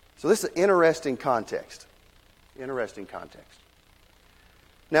 So this is an interesting context. Interesting context.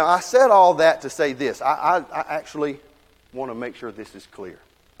 Now, I said all that to say this. I actually want to make sure this is clear.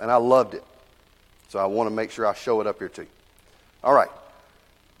 And I loved it. So I want to make sure I show it up here too. All right.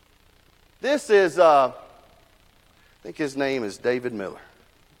 This is, I think his name is David Miller.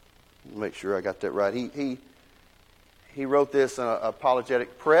 Make sure I got that right. He wrote this in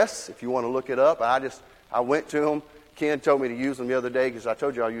Apologetic Press, if you want to look it up. I went to him. Ken told me to use them the other day because I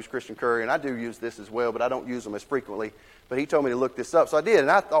told you I use Christian Curry, and I do use this as well, but I don't use them as frequently. But he told me to look this up, so I did,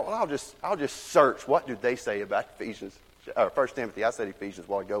 and I thought, well, I'll just search. What do they say about Ephesians, or 1 Timothy? I said Ephesians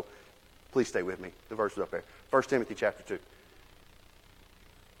a while ago. Please stay with me. The verse is up there. 1 Timothy chapter 2.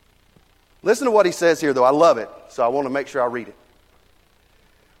 Listen to what he says here, though. I love it, so I want to make sure I read it.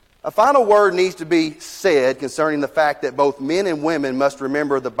 A final word needs to be said concerning the fact that both men and women must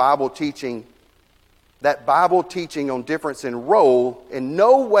remember the Bible teaching. That Bible teaching on difference in role in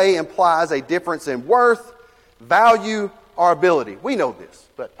no way implies a difference in worth, value, or ability. We know this,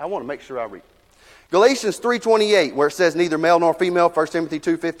 but I want to make sure I read. Galatians 3:28, where it says neither male nor female, 1 Timothy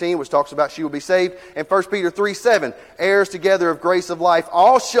 2:15, which talks about she will be saved, and 1 Peter 3:7, heirs together of grace of life,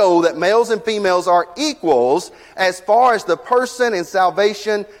 all show that males and females are equals as far as the person and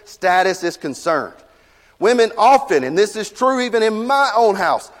salvation status is concerned. Women often, and this is true even in my own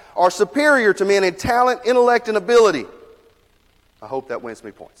house, are superior to men in talent, intellect, and ability. I hope that wins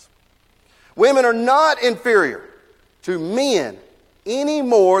me points. Women are not inferior to men any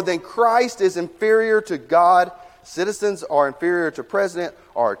more than Christ is inferior to God. Citizens are inferior to president,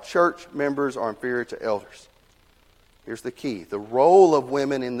 or church members are inferior to elders. Here's the key. The role of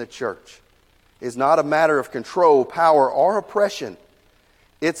women in the church is not a matter of control, power, or oppression.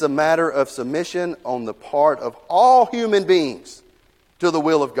 It's a matter of submission on the part of all human beings to the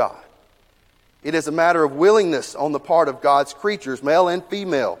will of God. It is a matter of willingness on the part of God's creatures, male and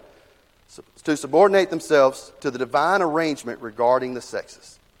female, to subordinate themselves to the divine arrangement regarding the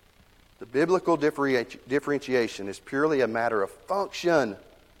sexes. The biblical differentiation is purely a matter of function,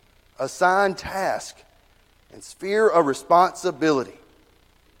 assigned task, and sphere of responsibility.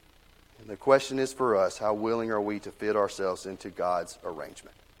 And the question is for us, how willing are we to fit ourselves into God's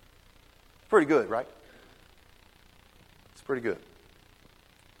arrangement? It's pretty good, right? It's pretty good.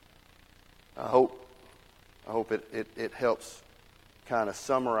 I hope it helps kind of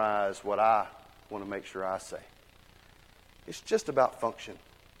summarize what I want to make sure I say. It's just about function.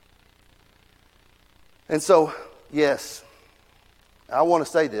 And so, yes, I want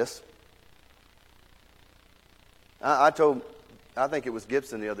to say this. I think it was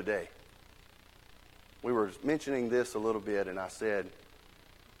Gibson the other day. We were mentioning this a little bit, and I said,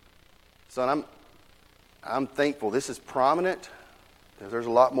 son, I'm thankful. This is prominent. There's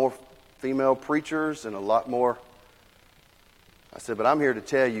a lot more female preachers and a lot more. I said, but I'm here to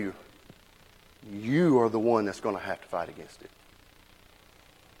tell you, you are the one that's going to have to fight against it.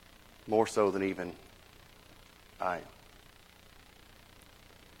 More so than even I am.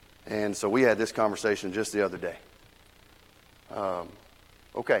 And so we had this conversation just the other day.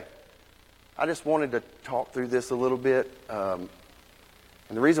 Okay. I just wanted to talk through this a little bit. And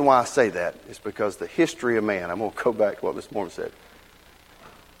the reason why I say that is because the history of man, I'm going to go back to what Mr. Mormon said.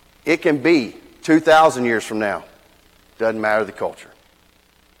 It can be 2,000 years from now. Doesn't matter the culture.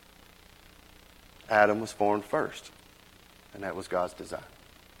 Adam was formed first. And that was God's design.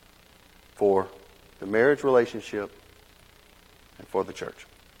 For the marriage relationship and for the church.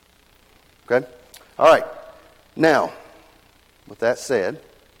 Okay? All right. Now, with that said,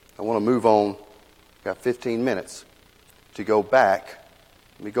 I want to move on. Got 15 minutes to go back.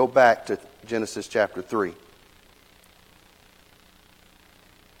 Let me go back to Genesis chapter 3.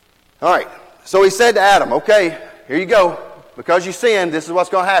 All right. So he said to Adam, okay, here you go. Because you sinned, this is what's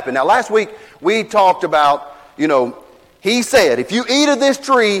going to happen. Now, last week we talked about, he said, if you eat of this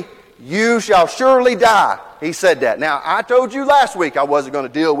tree, you shall surely die. He said that. Now, I told you last week I wasn't going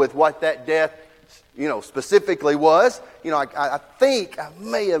to deal with what that death, specifically was. I think I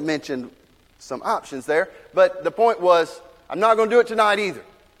may have mentioned some options there. But the point was, I'm not going to do it tonight either.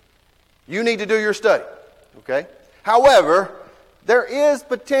 You need to do your study. Okay? However, there is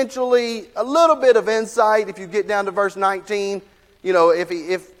potentially a little bit of insight if you get down to verse 19.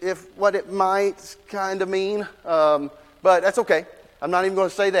 If what it might kind of mean. But that's okay. I'm not even going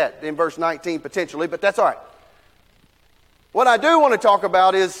to say that in verse 19 potentially, but that's all right. What I do want to talk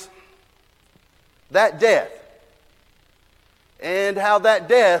about is that death, and how that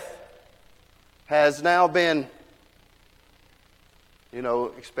death has now been,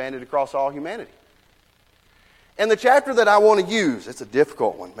 expanded across all humanity. And the chapter that I want to use, it's a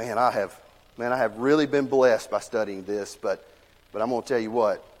difficult one. Man, I have really been blessed by studying this, but I'm going to tell you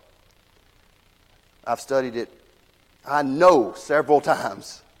what. I've studied it, I know, several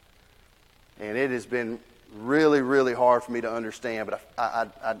times. And it has been really, really hard for me to understand. But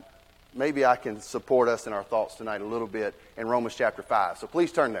I maybe I can support us in our thoughts tonight a little bit in Romans chapter 5. So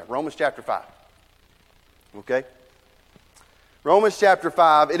please turn there. Romans chapter 5. Okay? Romans chapter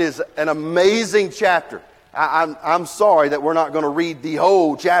 5. It is an amazing chapter. I'm sorry that we're not going to read the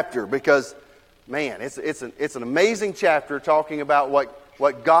whole chapter because, man, it's an amazing chapter talking about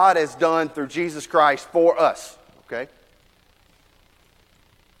what God has done through Jesus Christ for us. Okay?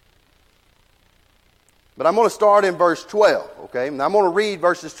 But I'm going to start in verse 12. Okay? And I'm going to read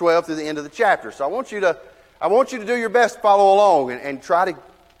verses 12 through the end of the chapter. So I want you to do your best to follow along and try to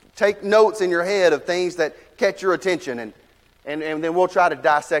take notes in your head of things that catch your attention, and then we'll try to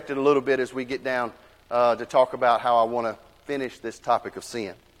dissect it a little bit as we get down to talk about how I want to finish this topic of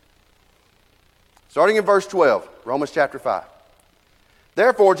sin. Starting in verse 12, Romans chapter 5.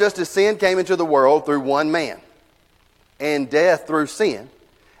 Therefore, just as sin came into the world through one man, and death through sin,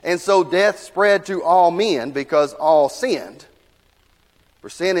 and so death spread to all men because all sinned. For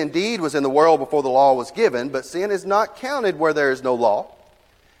sin indeed was in the world before the law was given, but sin is not counted where there is no law.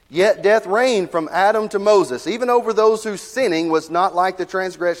 Yet death reigned from Adam to Moses, even over those whose sinning was not like the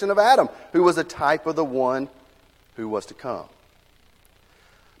transgression of Adam, who was a type of the one who was to come.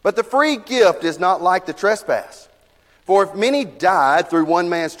 But the free gift is not like the trespass. For if many died through one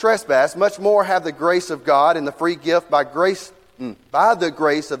man's trespass, much more have the grace of God and the free gift by the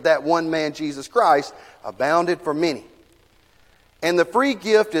grace of that one man Jesus Christ abounded for many. And the free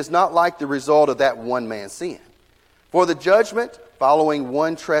gift is not like the result of that one man's sin. For the judgment following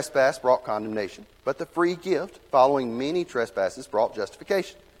one trespass brought condemnation, but the free gift following many trespasses brought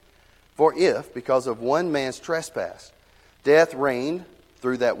justification. For if, because of one man's trespass, death reigned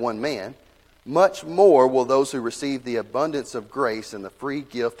through that one man, much more will those who receive the abundance of grace and the free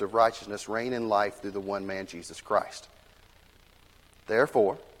gift of righteousness reign in life through the one man Jesus Christ.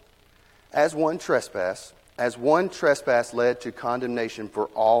 Therefore, as one trespass led to condemnation for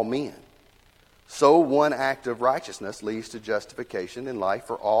all men, so one act of righteousness leads to justification in life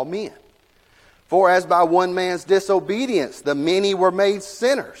for all men. For as by one man's disobedience the many were made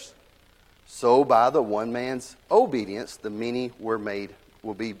sinners, so by the one man's obedience the many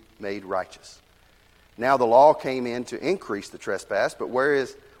will be made righteous. Now the law came in to increase the trespass, but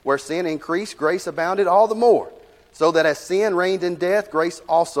where sin increased, grace abounded all the more, so that as sin reigned in death, grace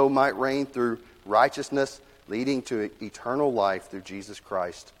also might reign through righteousness, leading to eternal life through Jesus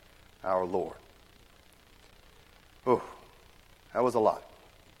Christ our Lord. Oh, that was a lot.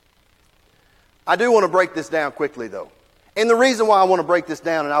 I do want to break this down quickly, though. And the reason why I want to break this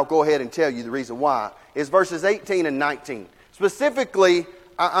down, and I'll go ahead and tell you the reason why, is verses 18 and 19. Specifically,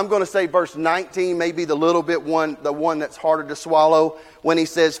 I'm going to say verse 19 may be the one that's harder to swallow, when he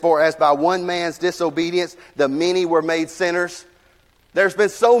says, for as by one man's disobedience the many were made sinners. There's been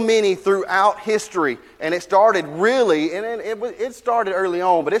so many throughout history, and it started really, and it started early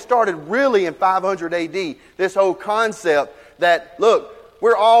on, but it started really in 500 AD, this whole concept that, look,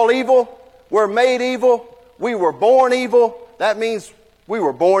 we're all evil, we're made evil, we were born evil, that means we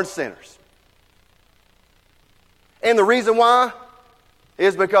were born sinners. And the reason why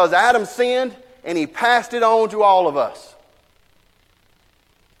is because Adam sinned, and he passed it on to all of us.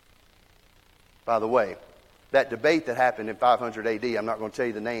 By the way, that debate that happened in 500 AD, I'm not going to tell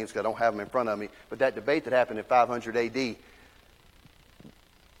you the names because I don't have them in front of me, but that debate that happened in 500 AD,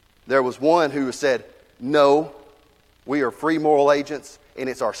 there was one who said, no, we are free moral agents, and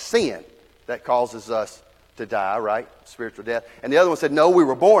it's our sin that causes us to die, right? Spiritual death. And the other one said, no, we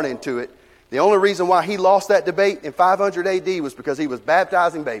were born into it. The only reason why he lost that debate in 500 AD was because he was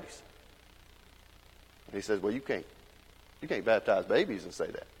baptizing babies. And he says, well, you can't baptize babies and say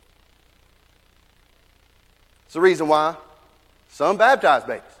that. It's the reason why some baptize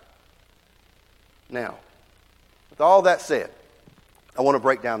babies. Now, with all that said, I want to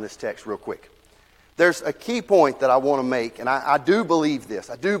break down this text real quick. There's a key point that I want to make, and I do believe this.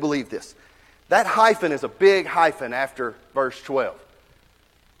 I do believe this. That hyphen is a big hyphen after verse 12.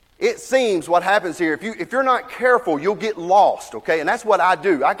 It seems what happens here, if you're not careful, you'll get lost, okay? And that's what I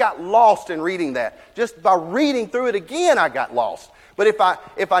do. I got lost in reading that. Just by reading through it again, I got lost. But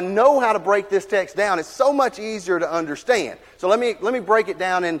if I know how to break this text down, it's so much easier to understand. So let me break it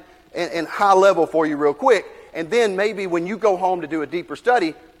down in high level for you real quick. and then maybe when you go home to do a deeper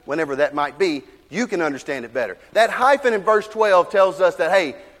study, whenever that might be, you can understand it better. That hyphen in verse 12 tells us that,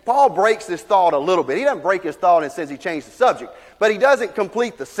 hey, Paul breaks this thought a little bit. He doesn't break his thought and says he changed the subject, but he doesn't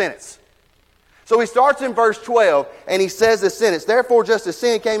complete the sentence. So he starts in verse 12, and he says this sentence, therefore just as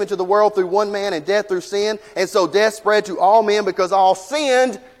sin came into the world through one man and death through sin, and so death spread to all men because all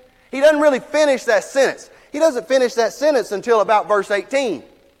sinned. He doesn't really finish that sentence. He doesn't finish that sentence until about verse 18.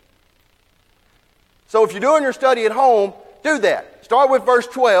 So if you're doing your study at home, do that. Start with verse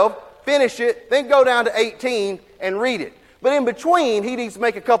 12, finish it, then go down to 18 and read it. But in between, he needs to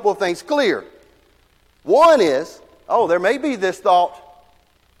make a couple of things clear. One is, there may be this thought,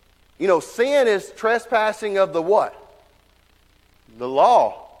 sin is trespassing of the what? The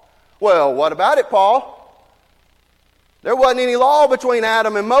law. Well, what about it, Paul? There wasn't any law between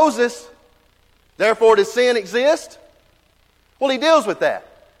Adam and Moses. Therefore, does sin exist? Well, he deals with that.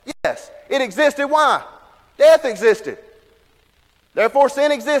 Yes, it existed. Why? Death existed. Therefore,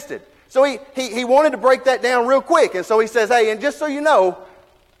 sin existed. So he wanted to break that down real quick. And so he says, hey, and just so you know,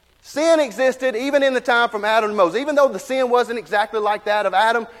 sin existed even in the time from Adam to Moses. Even though the sin wasn't exactly like that of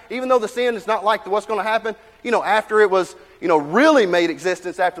Adam, even though the sin is not like what's going to happen, after it was, really made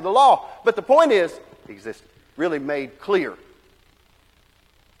existence after the law. But the point is, it existed, really made clear.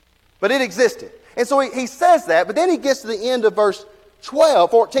 But it existed. And so he says that, but then he gets to the end of verse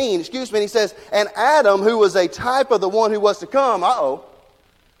 14, and he says, and Adam, who was a type of the one who was to come,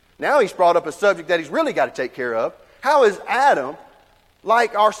 now he's brought up a subject that he's really got to take care of. How is Adam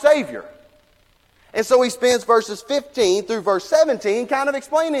like our Savior? And so he spends verses 15 through verse 17 kind of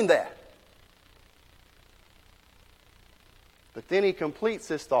explaining that. But then he completes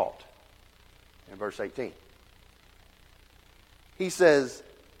his thought in verse 18. He says,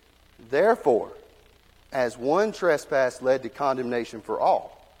 therefore, as one trespass led to condemnation for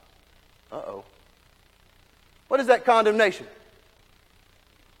all. What is that condemnation?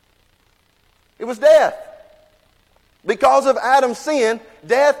 It was death. Because of Adam's sin,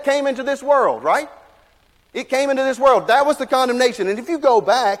 death came into this world, right? It came into this world. That was the condemnation. And if you go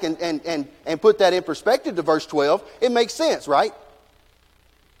back and put that in perspective to verse 12, it makes sense, right?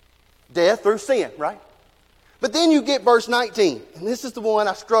 Death through sin, right? But then you get verse 19. And this is the one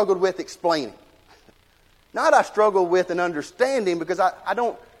I struggled with explaining. Not I struggle with an understanding, because I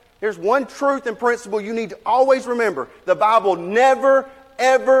don't... There's one truth and principle you need to always remember. The Bible never,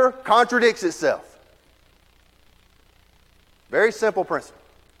 ever contradicts itself. Very simple principle.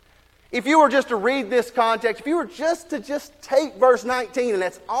 If you were just to read this context, if you were just to take verse 19 and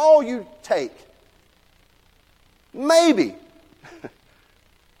that's all you take, maybe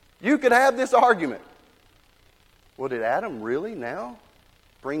you could have this argument. Well, did Adam really now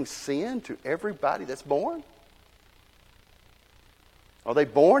bring sin to everybody that's born? Are they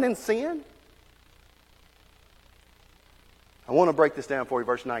born in sin? I want to break this down for you,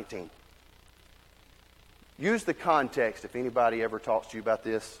 verse 19. Use the context if anybody ever talks to you about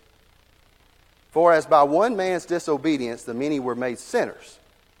this. For as by one man's disobedience the many were made sinners,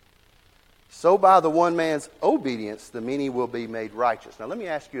 so by the one man's obedience the many will be made righteous. Now let me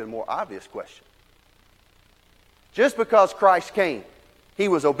ask you a more obvious question. Just because Christ came, He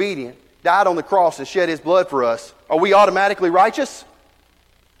was obedient, died on the cross and shed His blood for us, are we automatically righteous?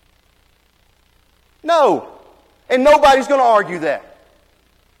 No. And nobody's going to argue that.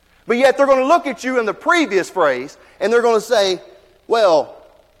 But yet they're going to look at you in the previous phrase and they're going to say, well,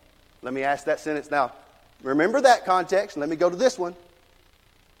 let me ask that sentence now. Remember that context and let me go to this one.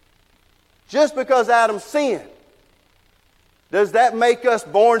 Just because Adam sinned, does that make us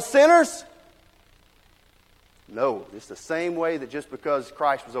born sinners? No. It's the same way that just because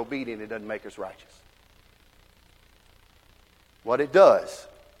Christ was obedient, it doesn't make us righteous. What it does,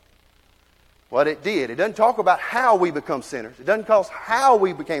 what it did, it doesn't talk about how we become sinners. It doesn't tell us how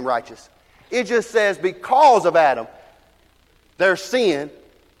we became righteous. It just says because of Adam, their sin,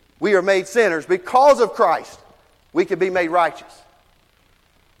 we are made sinners. Because of Christ, we can be made righteous.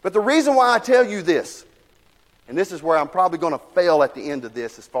 But the reason why I tell you this, and this is where I'm probably going to fail at the end of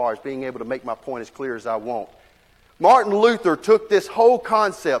this as far as being able to make my point as clear as I want. Martin Luther took this whole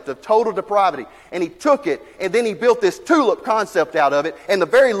concept of total depravity and he took it and then he built this tulip concept out of it, and the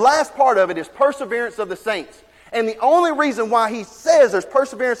very last part of it is perseverance of the saints. And the only reason why he says there's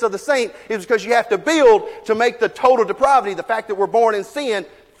perseverance of the saint is because you have to build to make the total depravity, the fact that we're born in sin,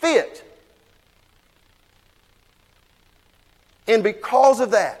 fit. And because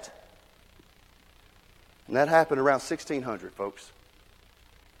of that, and that happened around 1600, folks,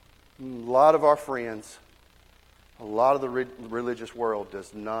 a lot of our friends, a lot of the religious world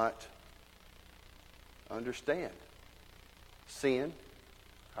does not understand sin,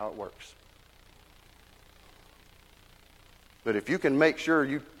 how it works. But if you can make sure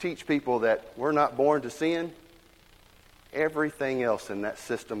you teach people that we're not born to sin, everything else in that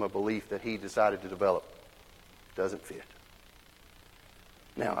system of belief that he decided to develop doesn't fit.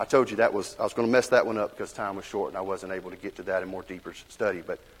 Now, I told you I was going to mess that one up because time was short and I wasn't able to get to that in more deeper study.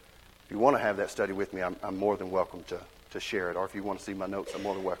 But if you want to have that study with me, I'm more than welcome to share it. Or if you want to see my notes, I'm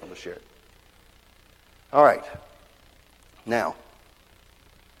more than welcome to share it. All right. Now,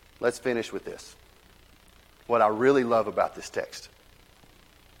 let's finish with this. What I really love about this text.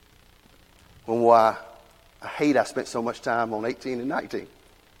 Why I hate I spent so much time on 18 and 19.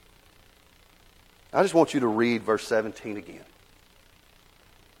 I just want you to read verse 17 again.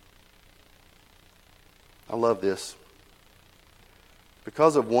 I love this.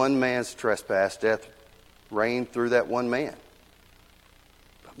 Because of one man's trespass, death reigned through that one man.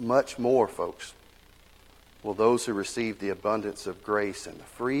 But much more, folks, will those who receive the abundance of grace and the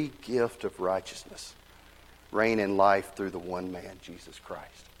free gift of righteousness reign in life through the one man, Jesus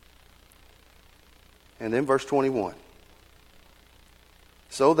Christ. And then verse 21.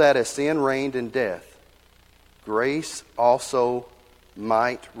 So that as sin reigned in death, grace also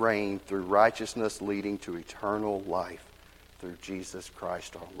might reign through righteousness leading to eternal life through Jesus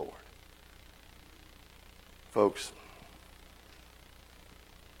Christ our Lord. Folks,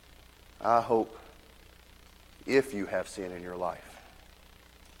 I hope if you have sin in your life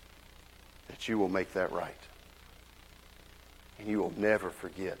that you will make that right. And you will never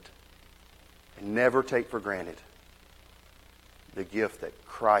forget and never take for granted the gift that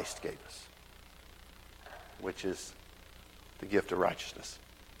Christ gave us, which is the gift of righteousness.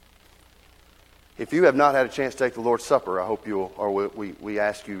 If you have not had a chance to take the Lord's Supper, I hope you'll, or we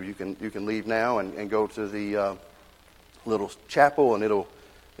ask you, you can leave now and go to the little chapel, and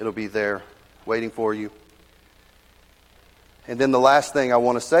it'll be there waiting for you. And then the last thing I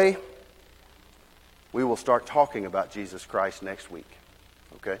want to say, we will start talking about Jesus Christ next week.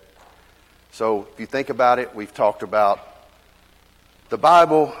 Okay? So if you think about it, we've talked about the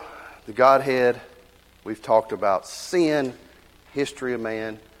Bible, the Godhead. We've talked about sin, history of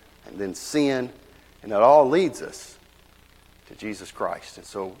man, and then sin. And it all leads us to Jesus Christ. And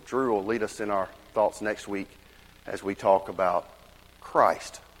so Drew will lead us in our thoughts next week as we talk about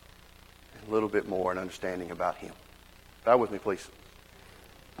Christ and a little bit more and understanding about Him. Bow with me, please.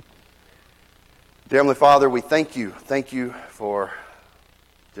 Dear Heavenly Father, we thank you. Thank you for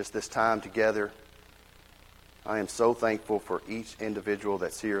just this time together. I am so thankful for each individual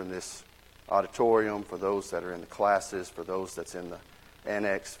that's here in this auditorium, for those that are in the classes, for those that's in the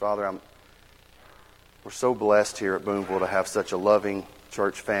annex. Father, we're so blessed here at Boonville to have such a loving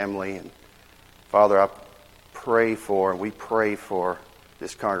church family. And Father, we pray for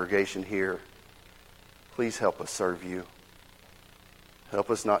this congregation here. Please help us serve you. Help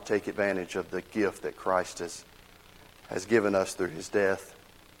us not take advantage of the gift that Christ has given us through His death,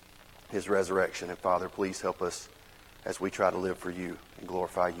 His resurrection. And Father, please help us as we try to live for you and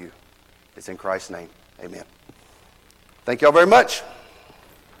glorify you. It's in Christ's name. Amen. Thank you all very much.